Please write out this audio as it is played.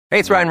Hey,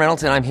 it's Ryan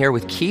Reynolds, and I'm here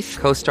with Keith,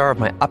 co-star of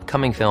my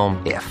upcoming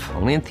film, If,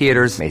 only in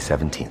theaters May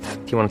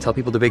 17th. Do you want to tell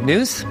people the big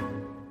news?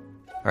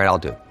 All right, I'll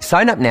do it.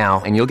 Sign up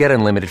now and you'll get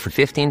unlimited for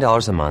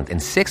 $15 a month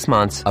and 6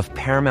 months of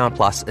Paramount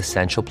Plus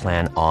Essential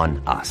Plan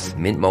on us.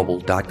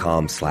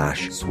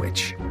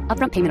 MintMobile.com/switch.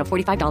 Upfront payment of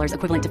 $45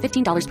 equivalent to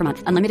 $15 per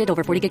month. Unlimited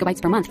over 40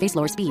 gigabytes per month. Face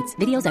lower speeds.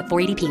 Videos at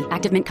 480p.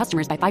 Active Mint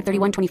customers by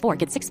 531.24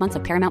 get 6 months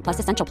of Paramount Plus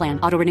Essential Plan.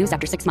 Auto renews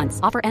after 6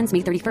 months. Offer ends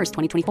May 31st,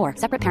 2024.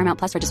 Separate Paramount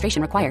Plus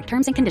registration required.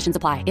 Terms and conditions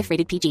apply if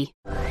rated PG.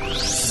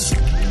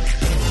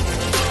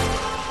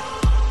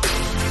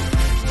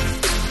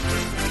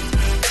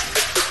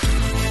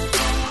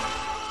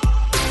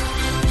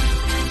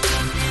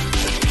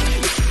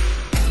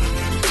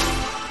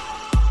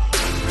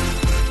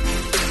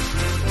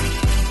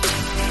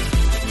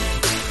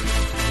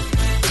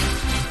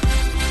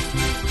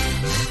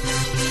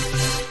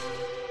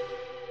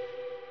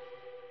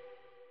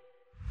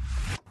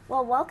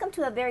 Well, welcome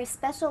to a very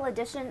special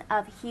edition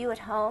of Hugh at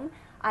Home.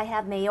 I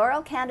have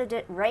mayoral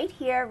candidate right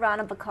here,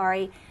 Rana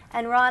Bokhari.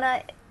 And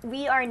Rana,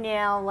 we are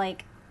now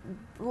like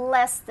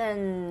less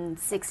than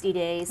 60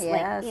 days,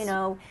 Yes.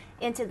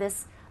 into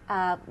this,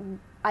 I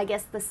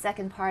guess, the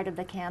second part of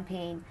the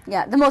campaign.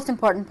 Yeah, the most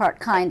important part,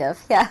 kind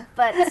of, yeah.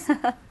 But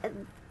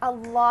a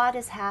lot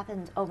has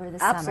happened over the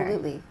summer.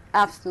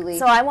 Absolutely.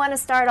 So I want to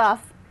start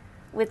off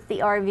with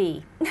the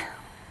RV.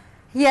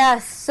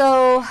 Yes,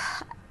 so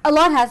a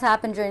lot has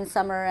happened during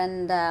summer,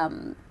 and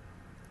the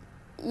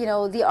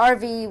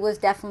RV was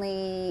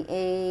definitely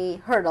a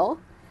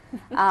hurdle.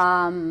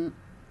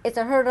 It's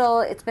a hurdle.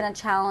 It's been a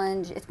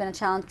challenge. It's been a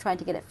challenge trying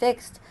to get it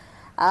fixed.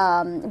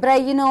 But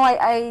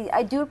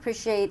I do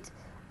appreciate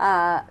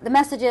the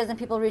messages and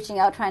people reaching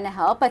out trying to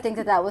help. I think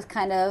that was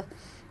kind of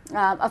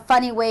a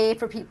funny way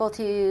for people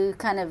to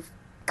kind of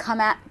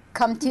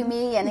come to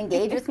me and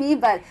engage with me.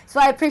 But so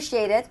I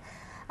appreciate it.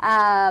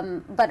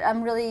 But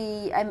I'm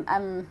really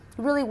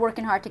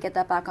working hard to get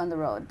that back on the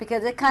road,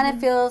 because it kind of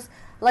feels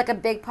like a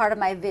big part of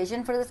my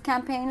vision for this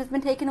campaign has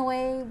been taken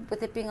away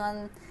with it being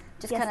on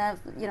just kind of,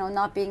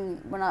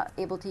 we're not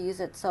able to use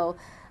it. So,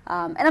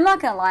 and I'm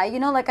not going to lie,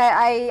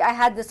 I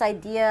had this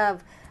idea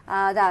of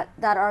that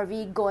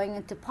RV going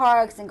into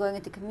parks and going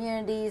into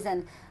communities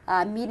and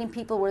meeting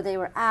people where they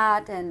were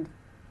at. And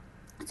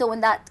so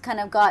when that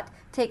kind of got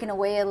taken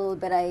away a little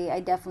bit,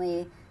 I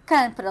definitely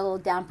kind of put a little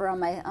damper on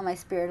my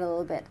spirit a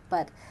little bit.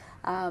 But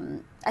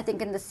I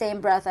think in the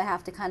same breath, I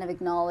have to kind of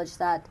acknowledge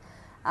that,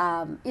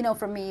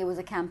 for me, it was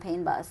a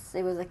campaign bus.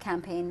 It was a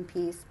campaign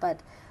piece.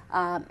 But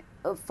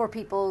for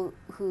people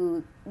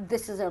who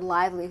this is their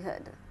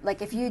livelihood,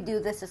 like if you do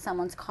this to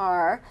someone's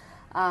car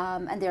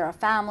and they're a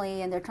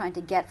family and they're trying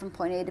to get from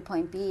point A to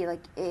point B,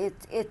 like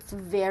it's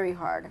very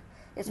hard.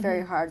 It's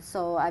very hard.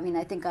 So, I mean,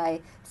 I think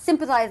I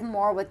sympathize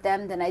more with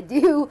them than I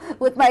do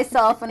with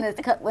myself when it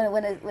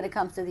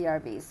comes to the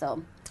RV.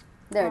 So,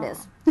 there it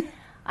is.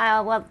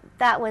 Well,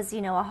 that was,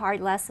 a hard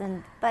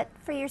lesson. But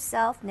for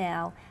yourself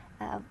now,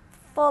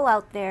 full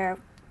out there,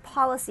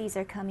 policies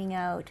are coming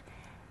out.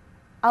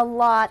 A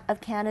lot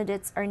of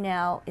candidates are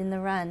now in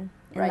the run,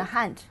 in the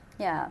hunt.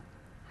 Yeah.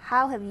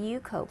 How have you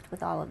coped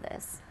with all of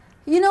this?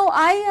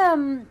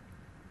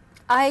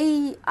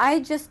 I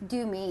just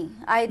do me.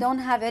 I don't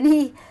have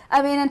any,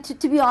 and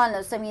to be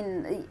honest,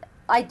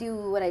 I do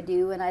what I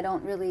do, and I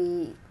don't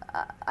really,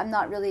 I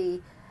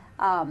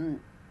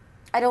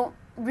don't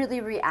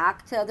really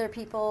react to other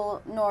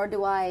people, nor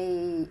do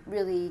I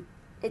really,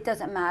 it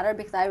doesn't matter,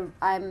 because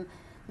I'm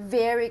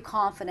very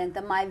confident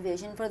that my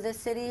vision for this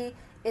city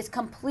is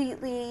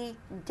completely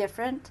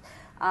different.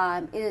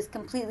 It is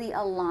completely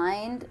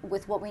aligned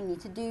with what we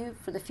need to do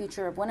for the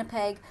future of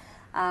Winnipeg.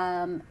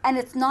 And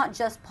it's not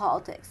just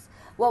politics.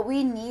 What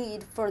we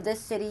need for this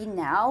city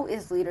now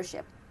is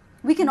leadership.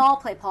 We can all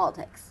play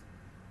politics.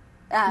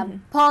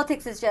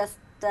 Politics is just,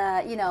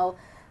 you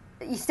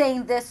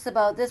saying this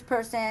about this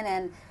person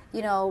and,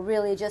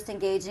 really just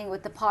engaging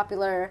with the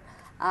popular,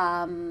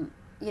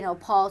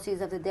 policies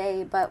of the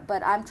day.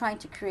 But I'm trying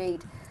to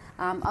create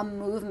a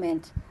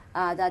movement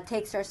that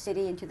takes our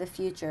city into the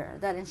future,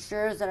 that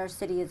ensures that our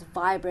city is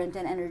vibrant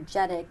and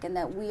energetic, and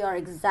that we are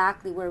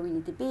exactly where we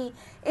need to be,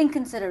 in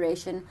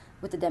consideration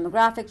with the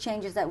demographic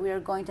changes that we are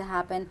going to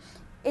happen,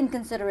 in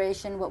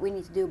consideration what we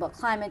need to do about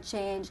climate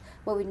change,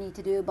 what we need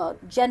to do about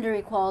gender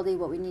equality,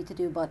 what we need to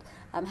do about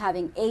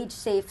having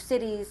age-safe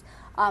cities,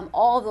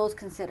 all of those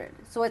considered.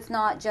 So it's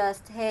not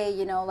just, hey,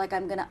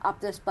 I'm going to up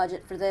this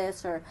budget for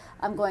this, or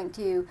I'm going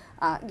to,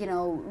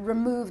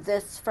 remove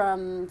this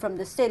from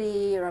the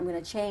city, or I'm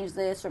going to change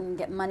this, or I'm going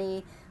to get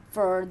money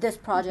for this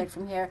project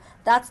from here.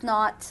 That's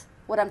not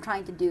what I'm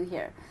trying to do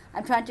here.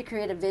 I'm trying to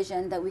create a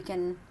vision that we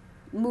can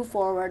move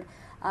forward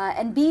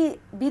and be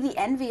the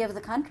envy of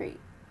the country.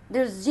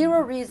 There's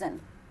zero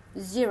reason,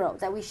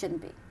 that we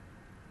shouldn't be.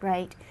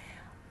 Right.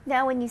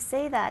 Now, when you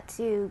say that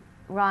too,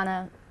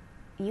 Rana,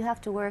 you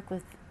have to work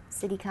with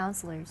city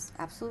councillors.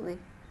 Absolutely.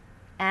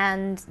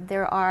 And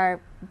there are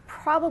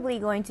probably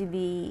going to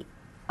be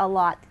a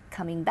lot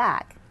coming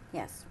back.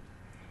 Yes.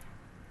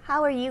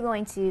 How are you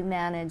going to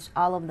manage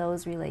all of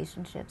those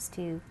relationships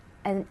too?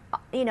 And,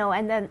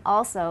 and then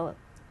also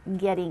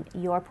getting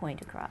your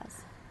point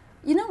across?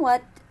 You know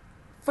what?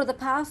 For the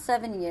past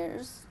 7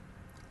 years,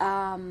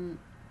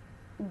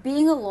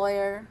 being a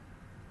lawyer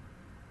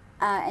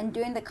and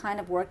doing the kind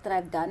of work that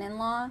I've done in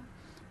law,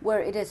 where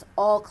it is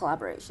all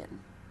collaboration.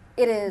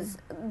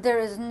 There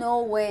is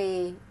no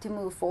way to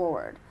move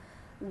forward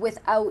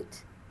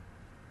without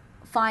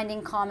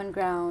finding common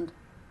ground,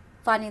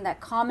 finding that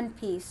common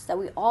piece that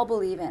we all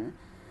believe in,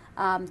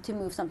 to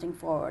move something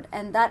forward.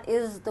 And that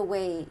is the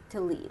way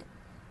to lead.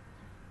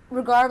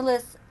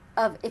 Regardless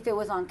of if it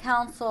was on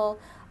council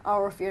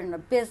or if you're in a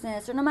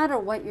business, or no matter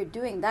what you're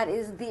doing, that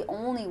is the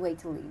only way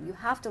to lead. You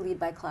have to lead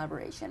by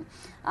collaboration.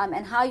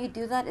 And how you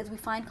do that is we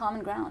find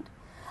common ground.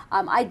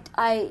 I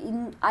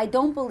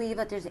don't believe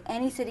that there's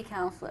any city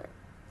councillor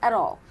at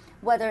all,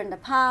 whether in the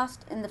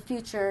past, in the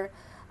future,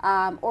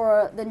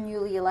 or the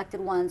newly elected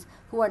ones,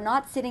 who are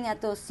not sitting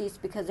at those seats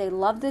because they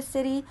love this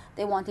city,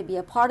 they want to be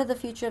a part of the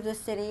future of this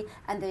city,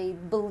 and they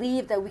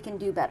believe that we can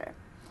do better.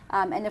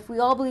 And if we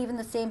all believe in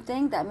the same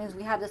thing, that means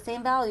we have the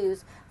same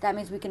values. That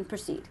means we can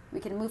proceed. We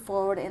can move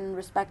forward in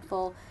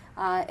respectful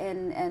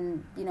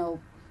and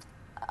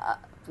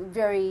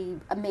very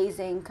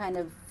amazing kind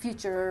of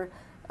future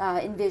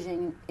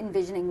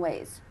envisioning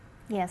ways.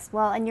 Yes,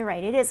 well, and you're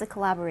right. It is a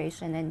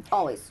collaboration, and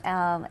always,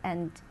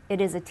 and it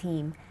is a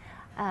team.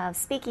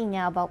 Speaking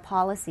now about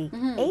policy,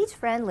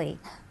 age-friendly.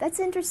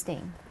 That's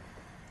interesting.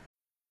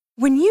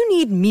 When you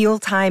need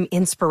mealtime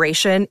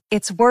inspiration,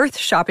 it's worth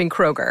shopping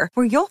Kroger,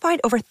 where you'll find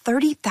over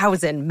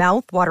 30,000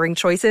 mouth-watering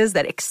choices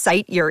that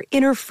excite your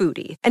inner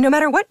foodie. And no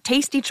matter what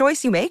tasty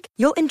choice you make,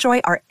 you'll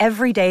enjoy our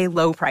everyday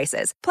low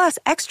prices, plus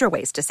extra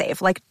ways to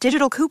save, like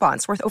digital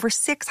coupons worth over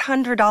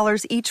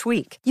 $600 each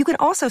week. You can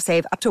also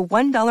save up to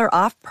 $1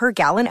 off per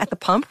gallon at the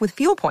pump with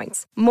fuel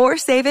points. More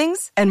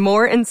savings and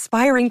more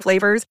inspiring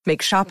flavors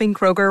make shopping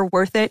Kroger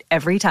worth it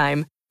every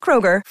time.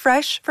 Kroger,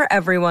 fresh for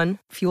everyone.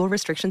 Fuel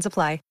restrictions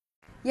apply.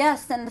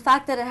 Yes, and the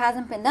fact that it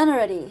hasn't been done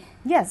already.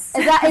 Yes.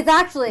 is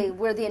actually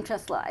where the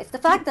interest lies. The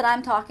fact that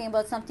I'm talking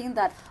about something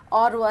that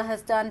Ottawa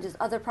has done, just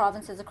other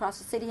provinces across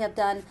the city have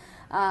done,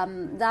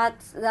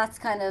 that's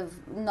kind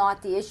of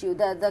not the issue.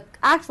 The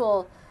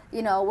actual,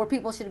 where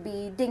people should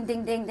be ding,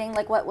 ding, ding, ding,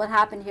 like what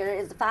happened here,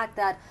 is the fact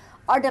that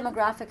our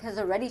demographic has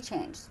already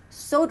changed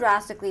so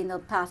drastically in the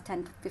past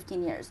 10,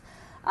 15 years.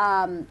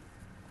 In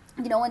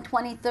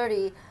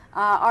 2030,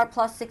 our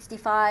plus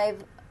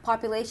 65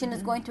 population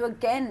is going to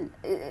again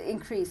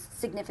increase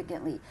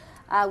significantly.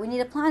 We need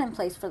a plan in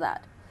place for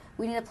that.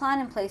 We need a plan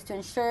in place to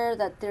ensure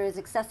that there is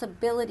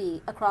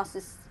accessibility across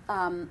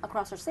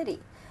our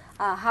city.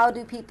 How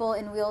do people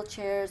in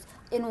wheelchairs,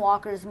 in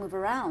walkers move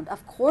around?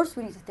 Of course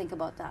we need to think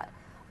about that.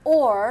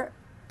 Or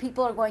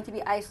people are going to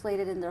be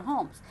isolated in their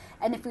homes.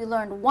 And if we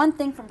learned one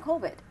thing from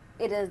COVID,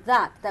 it is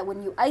that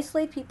when you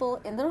isolate people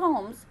in their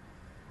homes,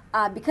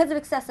 because of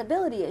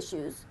accessibility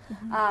issues,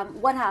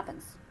 what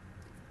happens?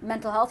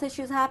 Mental health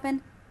issues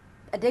happen,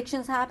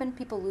 addictions happen,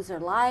 people lose their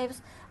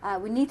lives.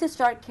 We need to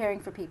start caring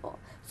for people.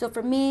 So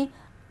for me,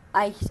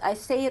 I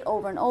say it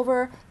over and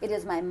over. It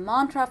is my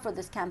mantra for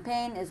this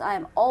campaign is I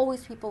am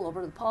always people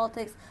over the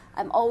politics.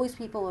 I'm always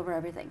people over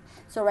everything.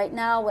 So right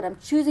now what I'm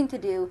choosing to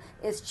do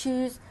is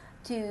choose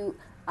to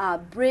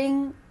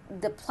bring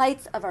the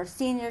plights of our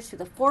seniors to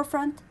the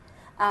forefront,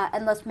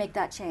 and let's make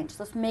that change.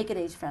 Let's make it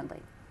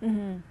age-friendly.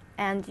 Mm-hmm.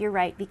 And you're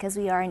right, because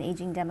we are an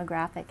aging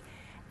demographic,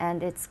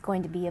 and it's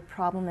going to be a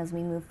problem as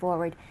we move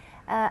forward.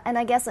 And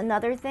I guess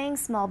another thing,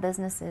 small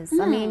businesses.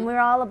 I mean, we're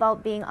all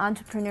about being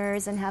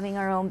entrepreneurs and having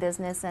our own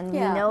business, and we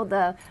know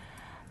the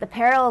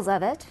perils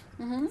of it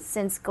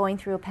since going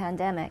through a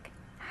pandemic.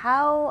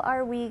 How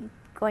are we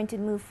going to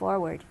move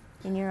forward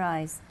in your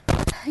eyes?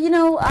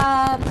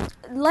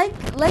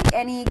 Like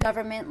any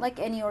government, like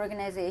any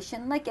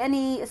organization, like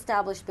any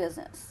established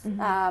business,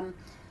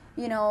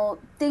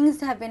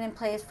 things have been in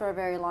place for a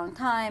very long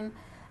time,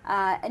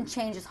 and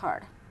change is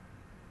hard.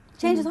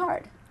 Change is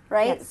hard,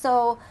 right? Yes.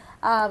 So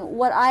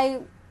what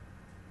I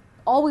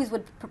always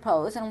would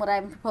propose, and what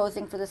I'm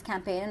proposing for this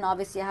campaign, and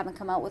obviously I haven't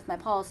come out with my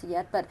policy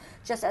yet, but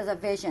just as a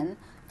vision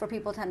for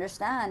people to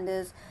understand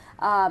is,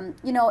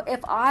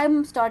 if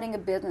I'm starting a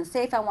business,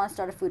 say if I want to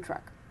start a food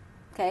truck,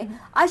 okay,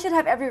 I should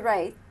have every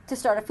right to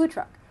start a food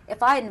truck.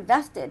 If I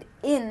invested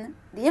in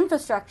the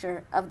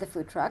infrastructure of the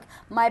food truck,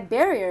 my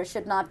barrier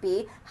should not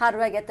be how do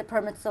I get the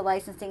permits, the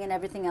licensing, and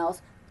everything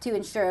else to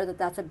ensure that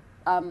that's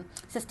a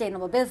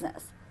sustainable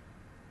business.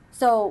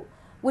 So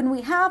when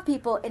we have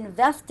people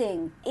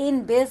investing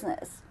in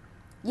business,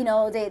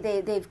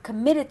 they've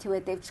committed to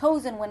it. They've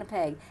chosen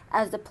Winnipeg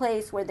as the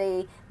place where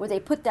they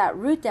put that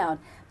root down.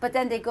 But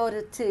then they go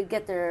to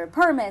get their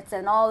permits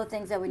and all the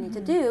things that we need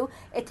to do.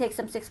 It takes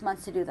them 6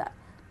 months to do that.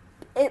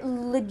 It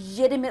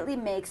legitimately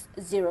makes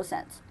 0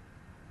 sense.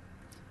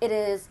 It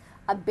is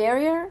a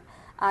barrier.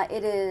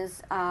 It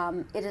is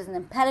an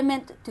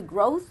impediment to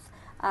growth.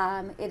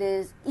 It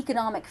is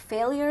economic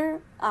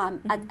failure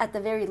at the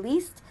very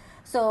least.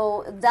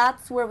 So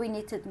that's where we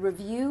need to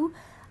review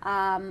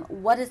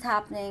what is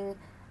happening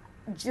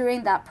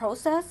during that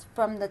process,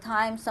 from the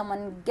time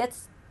someone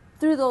gets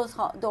through those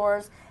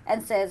doors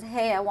and says,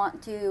 hey, I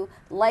want to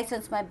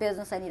license my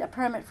business, I need a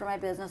permit for my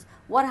business,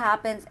 what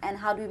happens and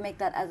how do we make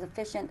that as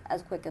efficient,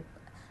 as quick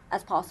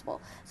as possible?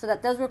 So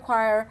that does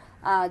require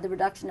the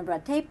reduction of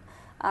red tape.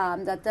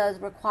 That does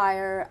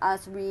require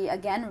us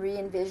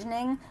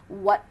re-envisioning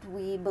what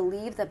we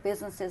believe that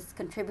businesses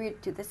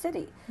contribute to the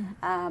city.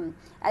 And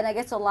I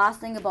guess the last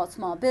thing about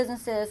small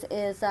businesses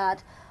is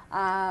that,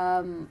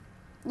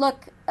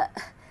 look,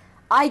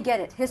 I get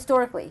it.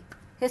 Historically,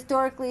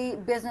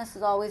 business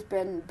has always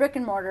been brick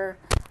and mortar.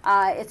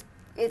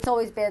 It's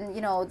always been,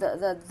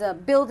 the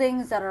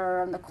buildings that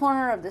are on the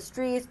corner of the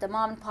streets, the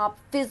mom and pop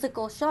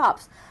physical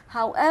shops.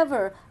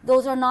 However,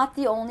 those are not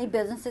the only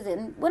businesses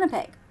in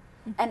Winnipeg.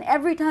 And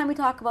every time we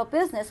talk about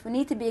business, we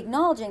need to be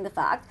acknowledging the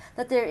fact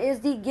that there is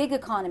the gig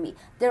economy.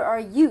 There are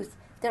youth.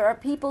 There are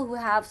people who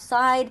have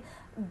side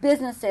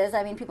businesses.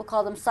 I mean, people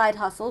call them side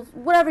hustles,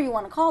 whatever you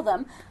want to call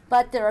them.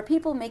 But there are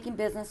people making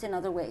business in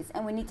other ways.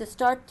 And we need to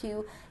start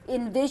to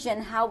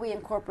envision how we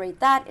incorporate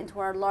that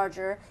into our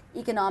larger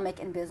economic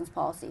and business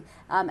policy.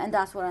 And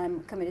that's what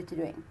I'm committed to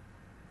doing.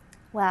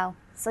 Wow.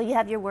 So you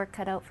have your work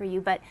cut out for you.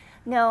 But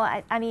no,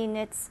 I mean,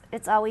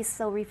 it's always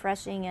so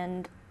refreshing,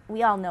 and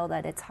we all know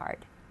that it's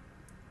hard.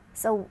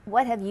 So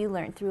what have you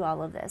learned through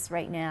all of this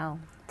right now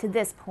to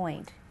this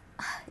point?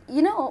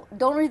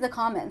 Don't read the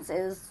comments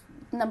is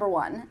number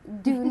one.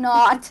 Do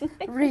not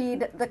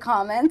read the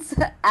comments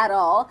at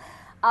all.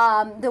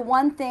 The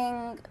one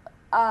thing,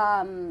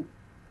 and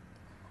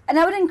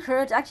I would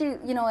encourage, actually,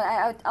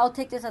 I'll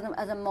take this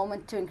as a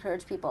moment to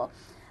encourage people.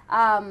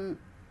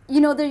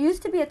 There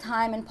used to be a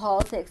time in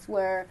politics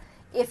where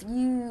if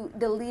you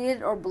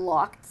deleted or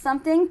blocked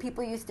something,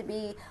 people used to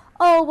be,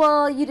 oh,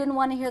 well, you didn't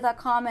want to hear that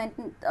comment,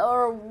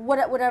 or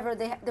whatever.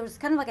 There was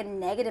kind of like a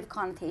negative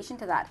connotation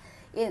to that.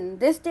 In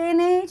this day and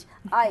age,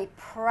 I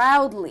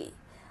proudly,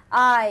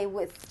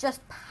 with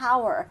just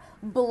power,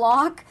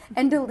 block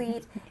and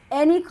delete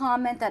any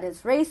comment that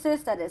is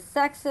racist, that is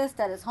sexist,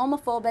 that is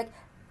homophobic.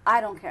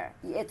 I don't care.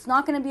 It's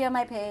not going to be on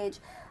my page.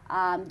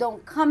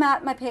 Don't come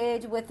at my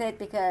page with it,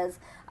 because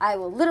I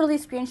will literally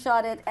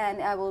screenshot it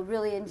and I will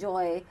really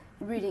enjoy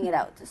reading it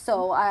out.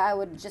 So I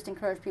would just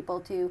encourage people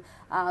to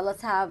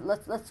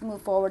let's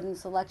move forward in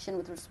this election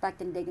with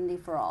respect and dignity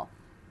for all.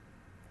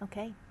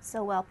 Okay,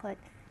 so well put.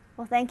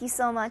 Well, thank you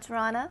so much,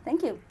 Rana.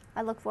 Thank you.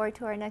 I look forward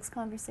to our next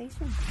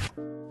conversation.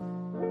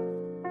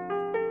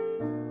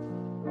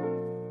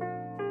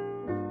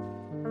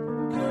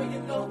 Girl,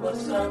 you know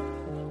what's up.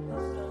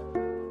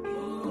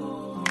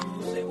 Ooh,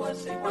 say what,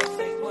 say what,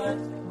 say what.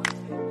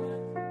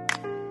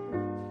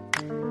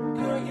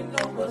 Girl, you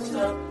know what's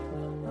up.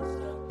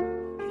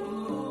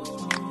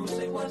 Ooh,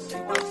 say what, say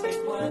what, say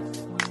what.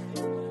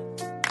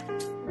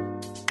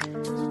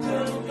 So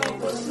tell me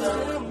what's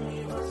up.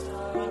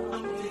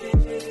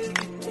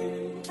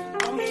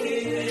 I'm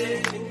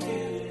here.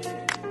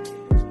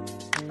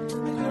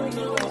 Girl, you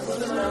know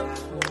what's up.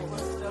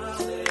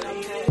 Say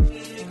I'm here.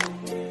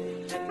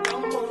 And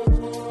I'm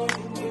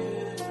on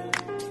you.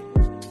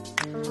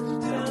 So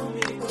tell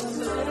me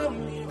what's up.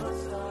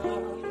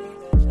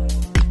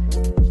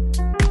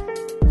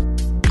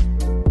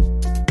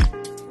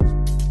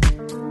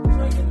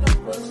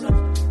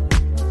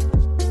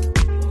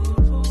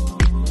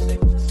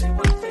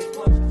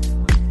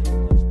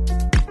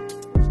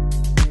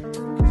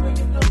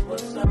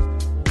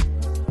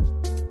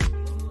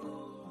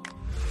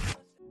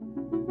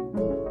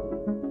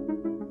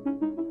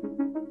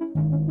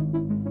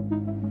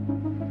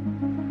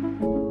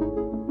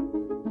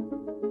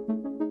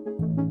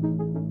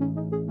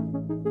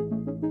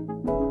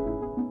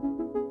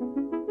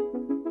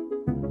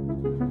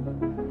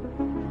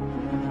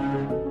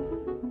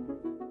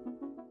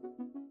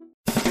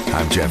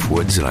 I'm Jeff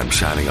Woods, and I'm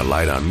shining a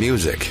light on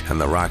music and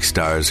the rock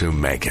stars who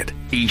make it.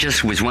 He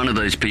just was one of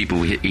those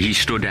people. He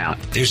stood out.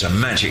 He was a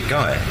magic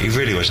guy. He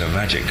really was a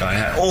magic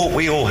guy.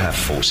 We all have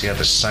faults. He had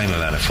the same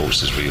amount of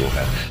faults as we all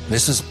had.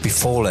 This was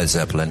before Led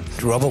Zeppelin.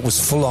 Robert was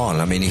full on.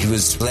 I mean, he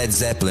was Led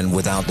Zeppelin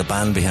without the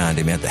band behind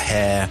him. He had the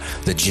hair,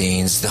 the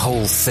jeans, the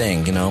whole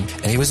thing,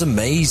 and he was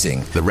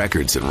amazing. The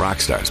Records and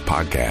Rockstars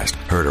podcast,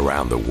 heard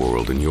around the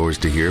world and yours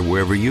to hear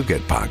wherever you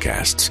get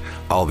podcasts.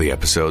 All the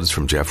episodes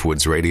from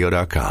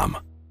JeffWoodsRadio.com.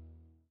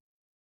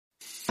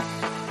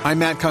 I'm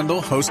Matt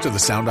Kundle, host of the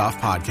Sound Off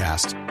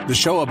Podcast, the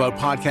show about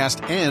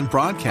podcast and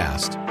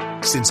broadcast.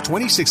 Since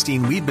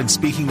 2016, we've been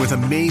speaking with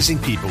amazing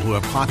people who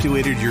have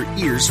populated your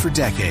ears for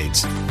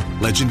decades.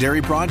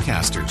 Legendary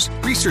broadcasters,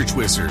 research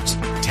wizards,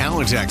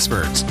 talent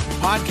experts,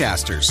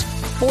 podcasters,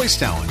 voice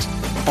talent.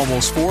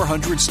 Almost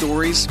 400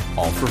 stories,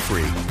 all for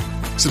free.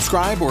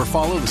 Subscribe or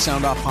follow the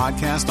Sound Off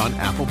Podcast on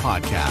Apple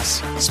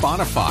Podcasts,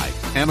 Spotify,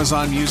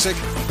 Amazon Music,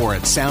 or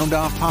at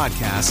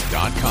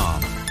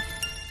soundoffpodcast.com.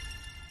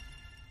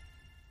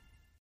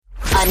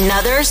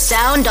 Another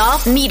Sound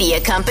Off Media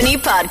Company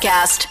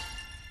podcast.